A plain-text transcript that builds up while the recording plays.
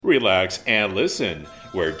Relax and listen,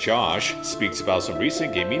 where Josh speaks about some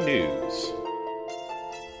recent gaming news.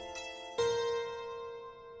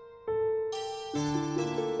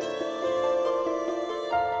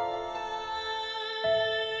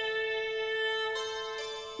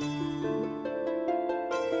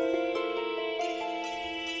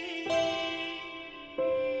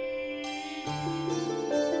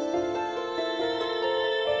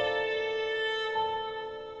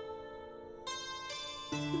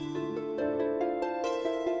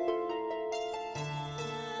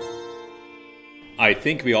 I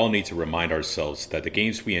think we all need to remind ourselves that the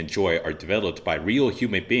games we enjoy are developed by real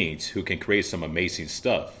human beings who can create some amazing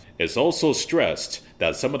stuff. It's also stressed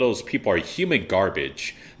that some of those people are human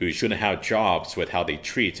garbage who shouldn't have jobs with how they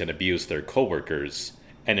treat and abuse their coworkers,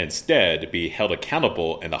 and instead be held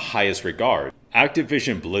accountable in the highest regard.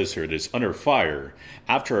 Activision Blizzard is under fire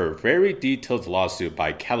after a very detailed lawsuit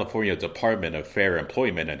by California Department of Fair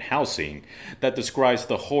Employment and Housing that describes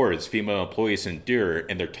the horrors female employees endure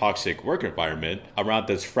in their toxic work environment around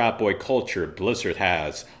this frat boy culture Blizzard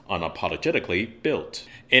has unapologetically built.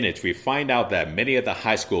 In it, we find out that many of the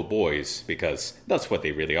high school boys, because that's what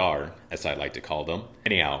they really are, as I like to call them,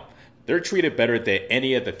 anyhow, they're treated better than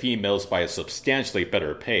any of the females by a substantially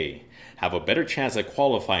better pay, have a better chance at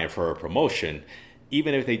qualifying for a promotion,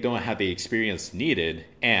 even if they don't have the experience needed,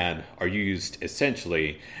 and are used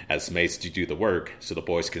essentially as mates to do the work so the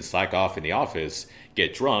boys can slack off in the office,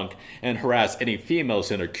 get drunk, and harass any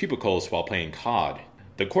females in their cubicles while playing COD.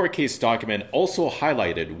 The court case document also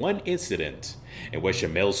highlighted one incident in which a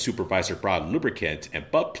male supervisor brought lubricant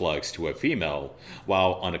and butt plugs to a female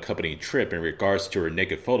while on a company trip in regards to her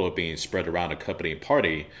naked photo being spread around a company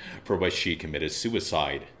party, for which she committed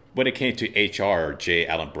suicide. When it came to HR J.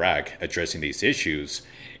 Allen Brack addressing these issues,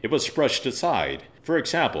 it was brushed aside. For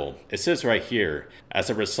example, it says right here, as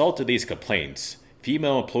a result of these complaints,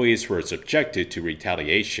 female employees were subjected to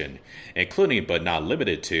retaliation, including but not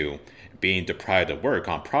limited to being deprived of work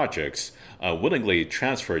on projects, unwillingly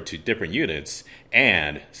transferred to different units,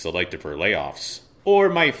 and selected for layoffs. Or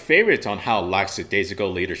my favorite on how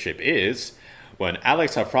lackadaisical leadership is, when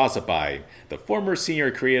Alex Afrasiabi, the former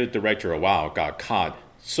senior creative director of WoW, got caught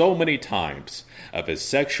so many times of his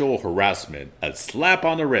sexual harassment, a slap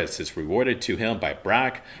on the wrist is rewarded to him by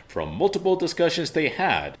Brack from multiple discussions they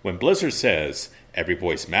had. When Blizzard says, every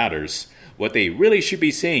voice matters, what they really should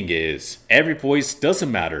be saying is, every voice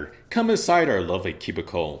doesn't matter. Come inside our lovely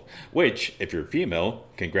cubicle, which, if you're female,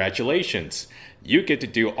 congratulations. You get to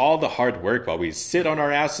do all the hard work while we sit on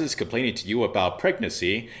our asses complaining to you about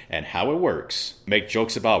pregnancy and how it works. Make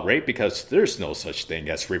jokes about rape because there's no such thing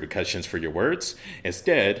as repercussions for your words.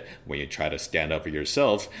 Instead, when you try to stand up for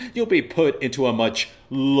yourself, you'll be put into a much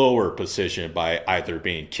lower position by either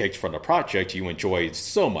being kicked from the project you enjoyed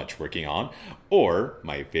so much working on, or,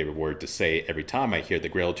 my favorite word to say every time I hear the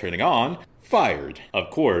grill turning on, fired. Of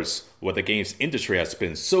course, what the games industry has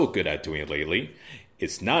been so good at doing lately,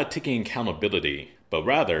 it's not taking accountability, but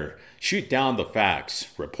rather shoot down the facts,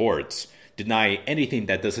 reports, deny anything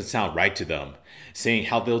that doesn't sound right to them, saying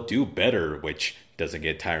how they'll do better, which doesn't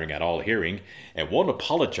get tiring at all hearing, and won't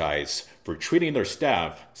apologize for treating their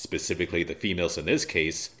staff, specifically the females in this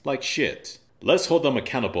case, like shit. Let's hold them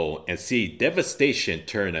accountable and see devastation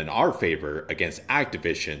turn in our favor against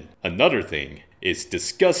Activision. Another thing, it's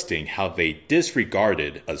disgusting how they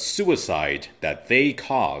disregarded a suicide that they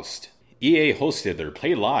caused. EA hosted their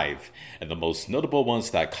Play Live, and the most notable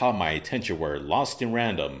ones that caught my attention were Lost in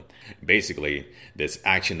Random. Basically, this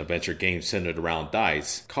action-adventure game centered around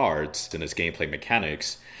dice, cards, and its gameplay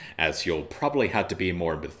mechanics, as you'll probably have to be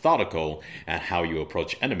more methodical at how you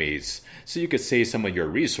approach enemies, so you could save some of your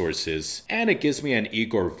resources, and it gives me an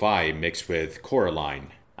Igor vibe mixed with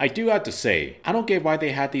Coraline. I do have to say, I don't get why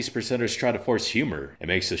they had these presenters try to force humor. It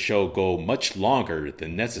makes the show go much longer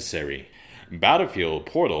than necessary. Battlefield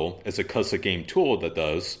Portal is a custom game tool that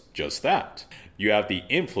does just that. You have the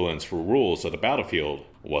influence for rules of the battlefield,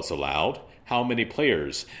 what's allowed, how many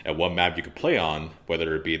players, and what map you can play on,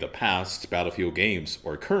 whether it be the past Battlefield games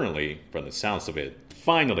or currently, from the sounds of it.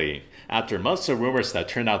 Finally, after months of rumors that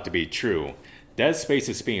turned out to be true, Dead Space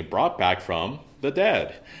is being brought back from the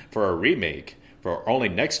dead for a remake for only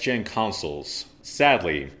next-gen consoles.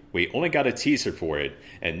 Sadly, we only got a teaser for it,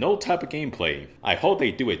 and no type of gameplay. I hope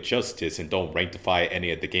they do it justice and don't rankify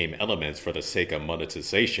any of the game elements for the sake of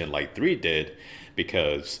monetization like 3 did,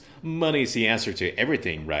 because money's the answer to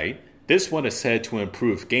everything, right? This one is said to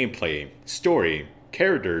improve gameplay, story,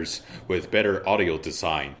 characters, with better audio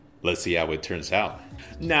design. Let's see how it turns out.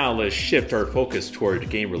 Now let's shift our focus toward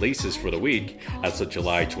game releases for the week as of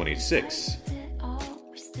July 26.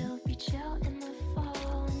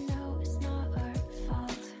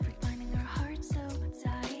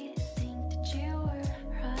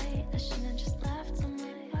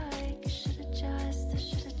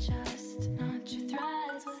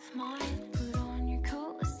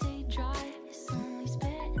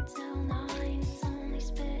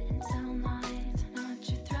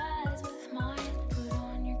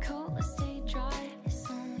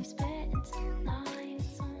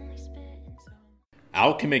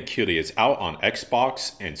 Ultimate Cutie is out on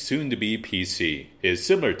Xbox and soon to be PC. It is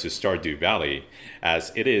similar to Stardew Valley,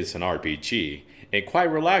 as it is an RPG, and quite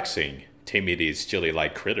relaxing. Take me these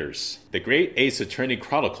jelly-like critters. The Great Ace Attorney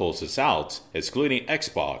Chronicles is out, excluding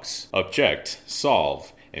Xbox. Object,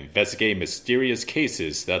 solve, investigate mysterious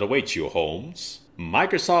cases that await you, Holmes.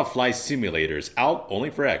 Microsoft Flight Simulator is out only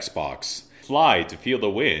for Xbox. Fly to feel the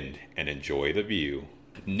wind and enjoy the view.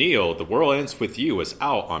 Neo, The World Ends With You is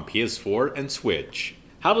out on PS4 and Switch.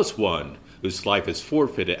 How does one, whose life is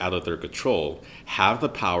forfeited out of their control, have the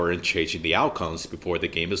power in changing the outcomes before the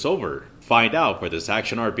game is over? Find out for this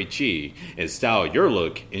action RPG and style your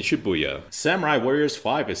look in Shibuya. Samurai Warriors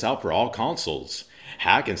 5 is out for all consoles.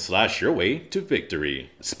 Hack and slash your way to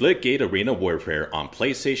victory. Splitgate Arena Warfare on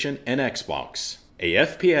PlayStation and Xbox. A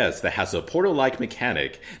FPS that has a Portal-like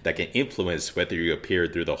mechanic that can influence whether you appear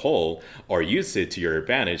through the hole or use it to your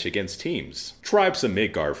advantage against teams. Tribes of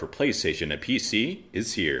Midgard for PlayStation and PC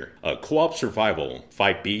is here. A co-op survival.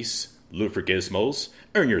 Fight beasts, loot for gizmos,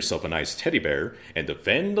 earn yourself a nice teddy bear, and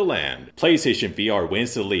defend the land. PlayStation VR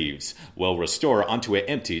Wins the Leaves will restore onto it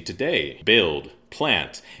empty today. Build,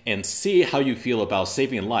 plant, and see how you feel about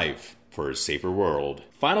saving life for a safer world.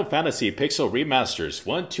 Final Fantasy Pixel Remasters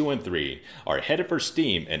 1, 2, and 3 are headed for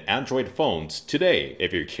Steam and Android phones today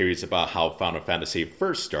if you're curious about how Final Fantasy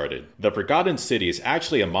first started. The Forgotten City is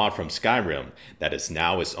actually a mod from Skyrim that is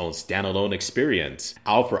now its own standalone experience,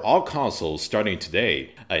 out for all consoles starting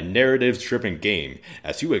today. A narrative-driven game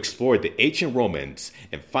as you explore the ancient Romans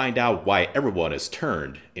and find out why everyone is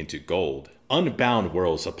turned into gold. Unbound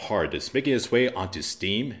Worlds Apart is making its way onto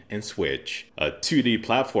Steam and Switch. A 2D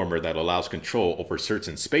platformer that allows control over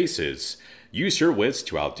certain spaces. Use your wits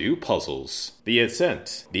to outdo puzzles. The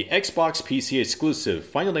Ascent, the Xbox PC exclusive,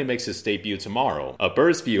 finally makes its debut tomorrow. A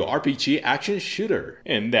bird's view RPG action shooter.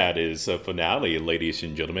 And that is a finale, ladies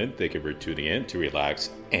and gentlemen. Thank you for tuning in to relax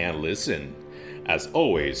and listen. As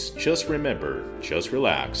always, just remember, just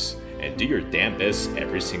relax, and do your damn best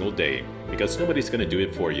every single day, because nobody's gonna do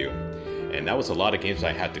it for you. And that was a lot of games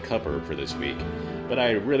I had to cover for this week. But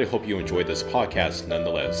I really hope you enjoyed this podcast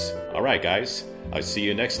nonetheless. Alright guys, I'll see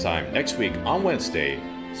you next time, next week on Wednesday.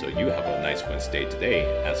 So you have a nice Wednesday today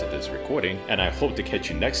as of this recording. And I hope to catch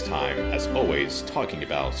you next time, as always, talking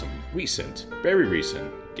about some recent, very recent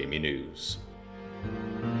gaming news.